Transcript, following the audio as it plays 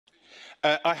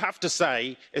I have to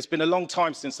say, it's been a long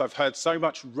time since I've heard so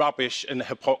much rubbish and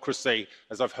hypocrisy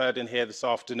as I've heard in here this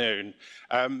afternoon.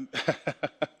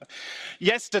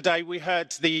 Yesterday, we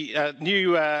heard the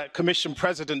new Commission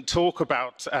President talk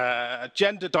about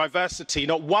gender diversity.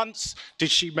 Not once did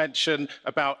she mention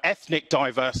about ethnic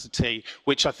diversity,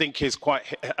 which I think is quite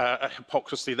a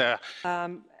hypocrisy there.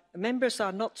 Members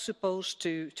are not supposed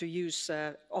to use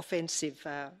offensive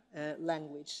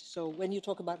language. So when you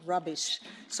talk about rubbish,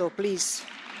 so please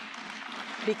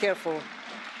be careful.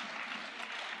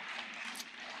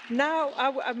 Now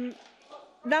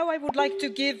I would like to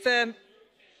give.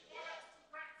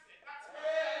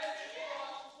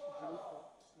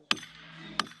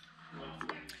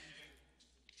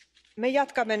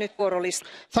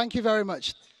 Thank you very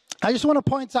much. I just want to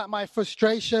point out my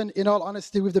frustration, in all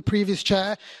honesty, with the previous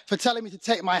chair for telling me to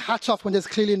take my hat off when there's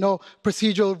clearly no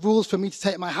procedural rules for me to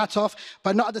take my hat off,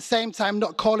 but not at the same time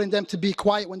not calling them to be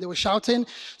quiet when they were shouting.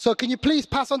 So can you please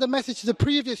pass on the message to the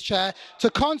previous chair to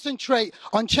concentrate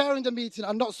on chairing the meeting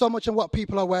and not so much on what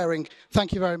people are wearing?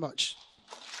 Thank you very much.